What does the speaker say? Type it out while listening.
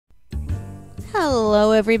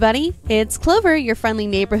Hello everybody, it's Clover, your friendly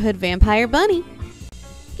neighborhood vampire bunny.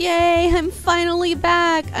 Yay, I'm finally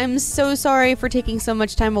back! I'm so sorry for taking so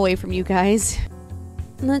much time away from you guys.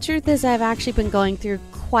 And the truth is I've actually been going through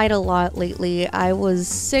quite a lot lately. I was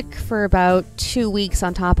sick for about 2 weeks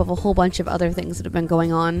on top of a whole bunch of other things that have been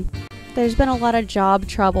going on. There's been a lot of job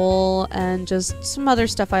trouble and just some other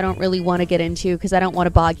stuff I don't really want to get into because I don't want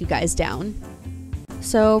to bog you guys down.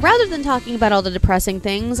 So rather than talking about all the depressing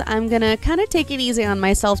things, I'm gonna kind of take it easy on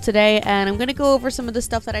myself today, and I'm gonna go over some of the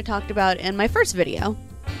stuff that I talked about in my first video.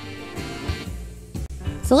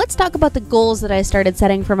 So let's talk about the goals that I started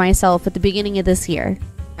setting for myself at the beginning of this year.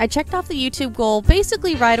 I checked off the YouTube goal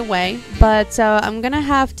basically right away, but I'm gonna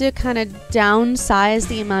have to kind of downsize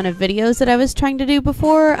the amount of videos that I was trying to do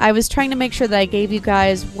before. I was trying to make sure that I gave you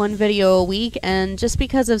guys one video a week, and just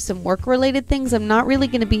because of some work-related things, I'm not really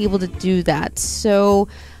gonna be able to do that. So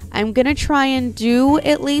I'm gonna try and do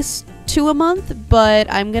at least 2 a month,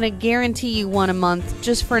 but I'm gonna guarantee you 1 a month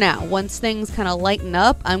just for now. Once things kind of lighten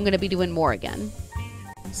up, I'm gonna be doing more again.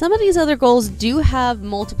 Some of these other goals do have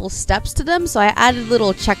multiple steps to them, so I added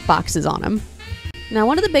little check boxes on them. Now,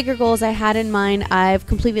 one of the bigger goals I had in mind, I've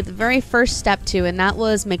completed the very first step to, and that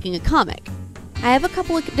was making a comic. I have a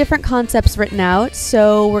couple of different concepts written out,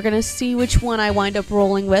 so we're going to see which one I wind up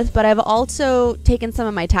rolling with, but I've also taken some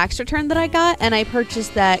of my tax return that I got, and I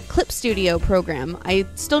purchased that Clip Studio program. I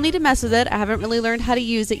still need to mess with it. I haven't really learned how to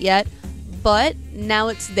use it yet, but now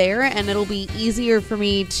it's there, and it'll be easier for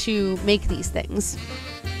me to make these things.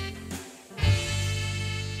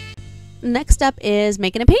 Next up is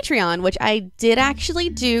making a Patreon, which I did actually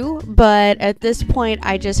do, but at this point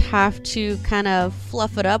I just have to kind of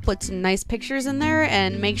fluff it up with some nice pictures in there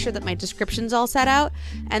and make sure that my description's all set out,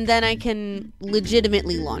 and then I can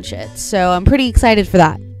legitimately launch it. So I'm pretty excited for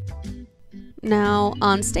that. Now,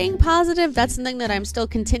 on staying positive, that's something that I'm still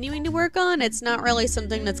continuing to work on. It's not really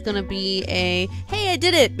something that's going to be a, hey, I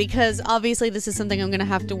did it, because obviously this is something I'm going to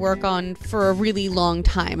have to work on for a really long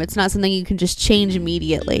time. It's not something you can just change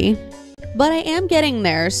immediately. But I am getting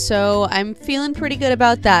there, so I'm feeling pretty good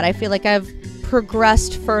about that. I feel like I've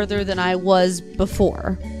progressed further than I was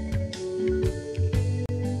before.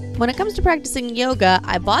 When it comes to practicing yoga,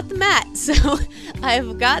 I bought the mat, so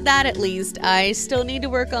I've got that at least. I still need to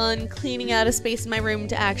work on cleaning out a space in my room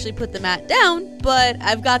to actually put the mat down, but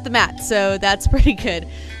I've got the mat, so that's pretty good.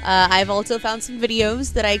 I've also found some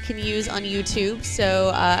videos that I can use on YouTube,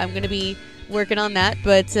 so I'm going to be working on that,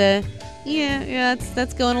 but yeah,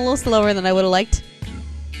 that's going a little slower than I would have liked.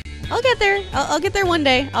 I'll get there. I'll get there one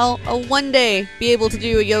day. I'll one day be able to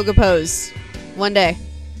do a yoga pose. One day.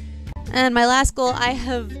 And my last goal, I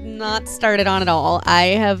have not started on at all. I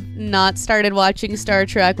have not started watching Star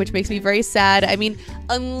Trek, which makes me very sad. I mean,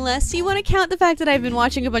 unless you want to count the fact that I've been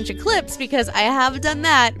watching a bunch of clips, because I have done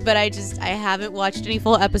that, but I haven't watched any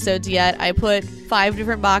full episodes yet. I put 5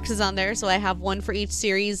 different boxes on there, so I have one for each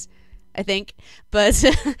series, I think, but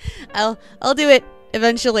I'll do it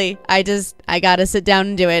eventually. I gotta sit down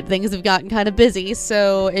and do it. Things have gotten kind of busy,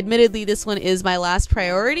 so admittedly this one is my last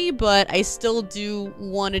priority, but I still do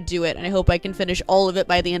want to do it, and I hope I can finish all of it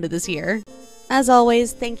by the end of this year. As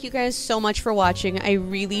always, thank you guys so much for watching. I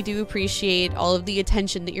really do appreciate all of the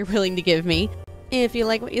attention that you're willing to give me. If you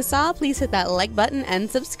like what you saw, please hit that like button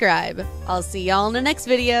and subscribe. I'll see y'all in the next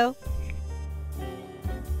video.